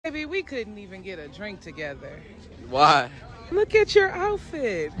Baby, we couldn't even get a drink together. Why? Look at your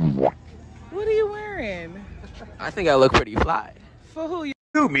outfit. What are you wearing? I think I look pretty fly. For who you?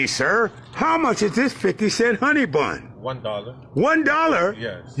 Excuse me, sir. How much is this 50-cent honey bun? $1. $1?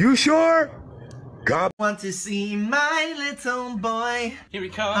 Yes. You sure? God. Want to see my little boy. Here he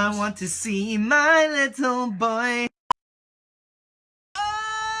comes. I want to see my little boy.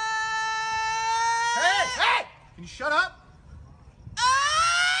 Hey! Can you shut up?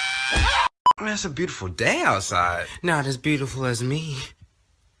 Man, it's a beautiful day outside. Not as beautiful as me.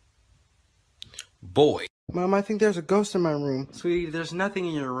 Boy. Mom, I think there's a ghost in my room. Sweetie, there's nothing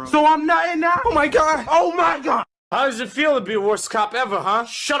in your room. So I'm not in now? Oh my god! Oh my god! How does it feel to be the worst cop ever, huh?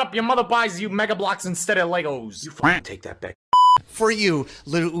 Shut up, your mother buys you Mega Blocks instead of Legos. You f***ing take that back. For you,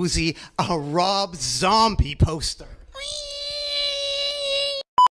 little Uzi, a Rob Zombie poster.